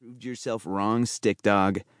proved yourself wrong, Stick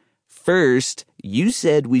Dog. First, you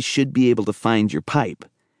said we should be able to find your pipe.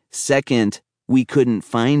 Second, we couldn't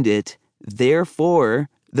find it. Therefore,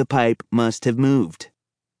 the pipe must have moved.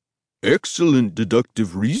 Excellent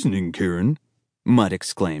deductive reasoning, Karen, Mutt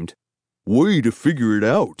exclaimed. Way to figure it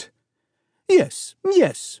out. Yes,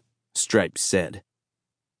 Stripes said.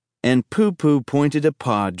 And Poo-Poo pointed a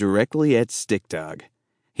paw directly at Stick Dog.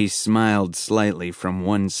 He smiled slightly from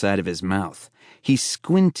one side of his mouth. He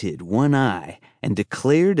squinted one eye and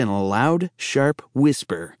declared in a loud, sharp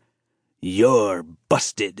whisper, "You're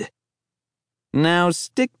busted." Now,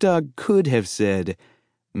 Stick Dog could have said,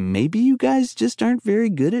 "Maybe you guys just aren't very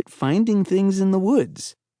good at finding things in the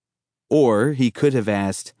woods." Or he could have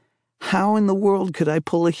asked, "How in the world could I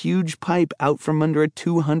pull a huge pipe out from under a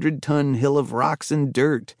 200-ton hill of rocks and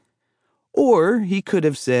dirt?" Or he could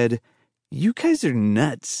have said, "You guys are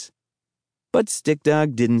nuts." But Stick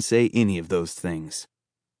Dog didn't say any of those things.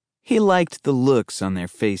 He liked the looks on their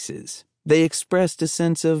faces. They expressed a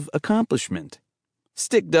sense of accomplishment.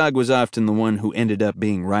 Stick Dog was often the one who ended up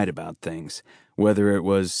being right about things, whether it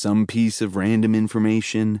was some piece of random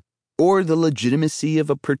information or the legitimacy of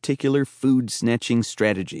a particular food-snatching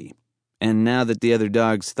strategy. And now that the other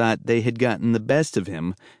dogs thought they had gotten the best of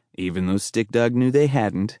him, even though Stick Dog knew they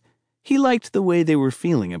hadn't, he liked the way they were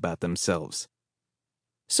feeling about themselves.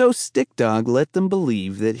 So Stick Dog let them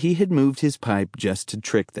believe that he had moved his pipe just to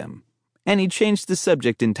trick them. And he changed the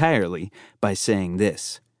subject entirely by saying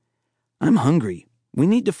this: "I'm hungry. We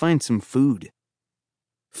need to find some food."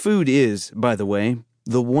 Food is, by the way,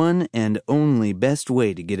 the one and only best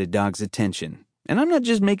way to get a dog's attention. And I'm not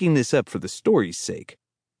just making this up for the story's sake.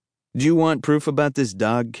 Do you want proof about this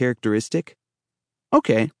dog characteristic?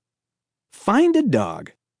 Okay. Find a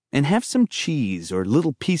dog and have some cheese or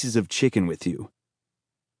little pieces of chicken with you.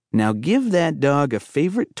 Now give that dog a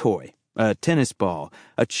favorite toy, a tennis ball,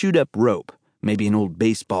 a chewed-up rope, maybe an old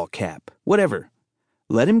baseball cap, whatever.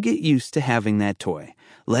 Let him get used to having that toy.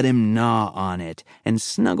 Let him gnaw on it and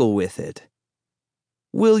snuggle with it.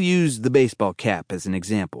 We'll use the baseball cap as an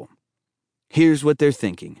example. Here's what they're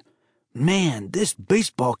thinking. "Man, this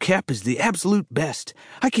baseball cap is the absolute best.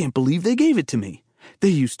 I can't believe they gave it to me. They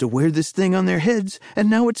used to wear this thing on their heads, and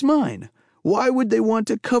now it's mine. Why would they want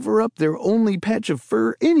to cover up their only patch of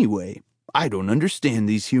fur anyway? I don't understand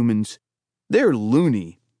these humans. They're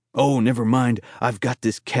loony. Oh, never mind. I've got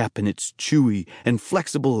this cap and it's chewy and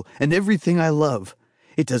flexible and everything I love.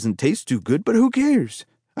 It doesn't taste too good, but who cares?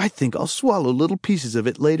 I think I'll swallow little pieces of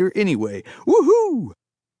it later anyway. Woohoo!"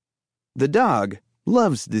 The dog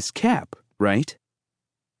loves this cap, right?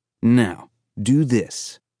 Now, do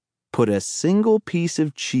this. Put a single piece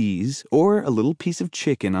of cheese or a little piece of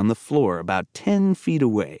chicken on the floor about 10 feet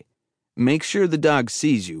away. Make sure the dog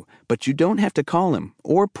sees you, but you don't have to call him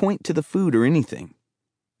or point to the food or anything.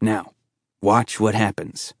 Now, watch what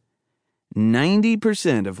happens.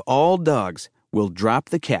 90% of all dogs will drop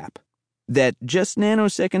the cap that just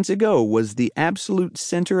nanoseconds ago was the absolute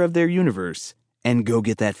center of their universe and go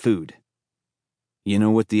get that food. You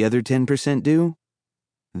know what the other 10% do?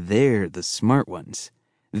 They're the smart ones.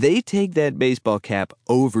 They take that baseball cap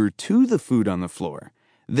over to the food on the floor.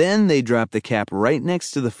 Then they drop the cap right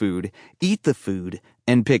next to the food, eat the food,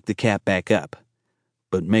 and pick the cap back up.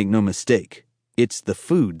 But make no mistake, it's the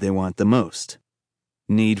food they want the most.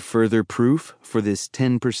 Need further proof for this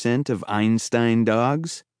 10% of Einstein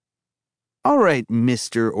dogs? All right,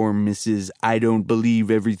 Mr. or Mrs. I don't believe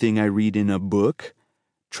everything I read in a book.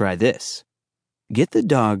 Try this. Get the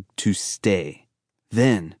dog to stay.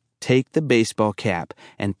 Then take the baseball cap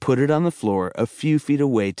and put it on the floor a few feet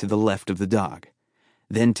away to the left of the dog.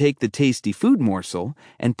 Then take the tasty food morsel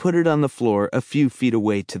and put it on the floor a few feet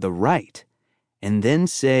away to the right. And then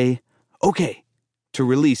say, "Okay," to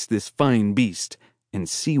release this fine beast and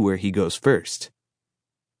see where he goes first.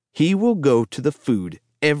 He will go to the food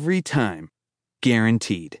every time,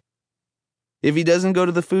 guaranteed. If he doesn't go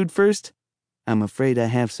to the food first, I'm afraid I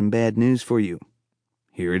have some bad news for you.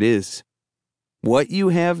 Here it is. What you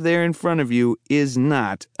have there in front of you is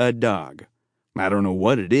not a dog. I don't know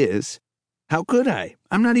what it is. How could I?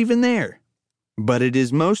 I'm not even there. But it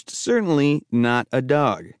is most certainly not a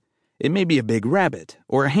dog. It may be a big rabbit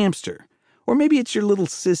or a hamster, or maybe it's your little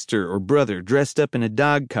sister or brother dressed up in a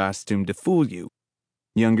dog costume to fool you.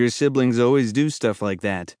 Younger siblings always do stuff like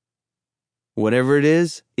that. Whatever it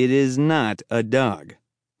is not a dog.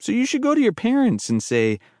 So you should go to your parents and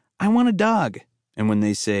say, "I want a dog." And when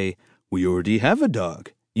they say, "We already have a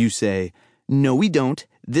dog," you say, "No, we don't.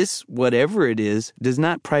 This, whatever it is, does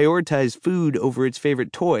not prioritize food over its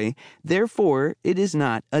favorite toy. Therefore, it is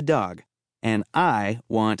not a dog. And I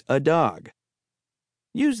want a dog."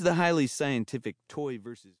 Use the highly scientific toy versus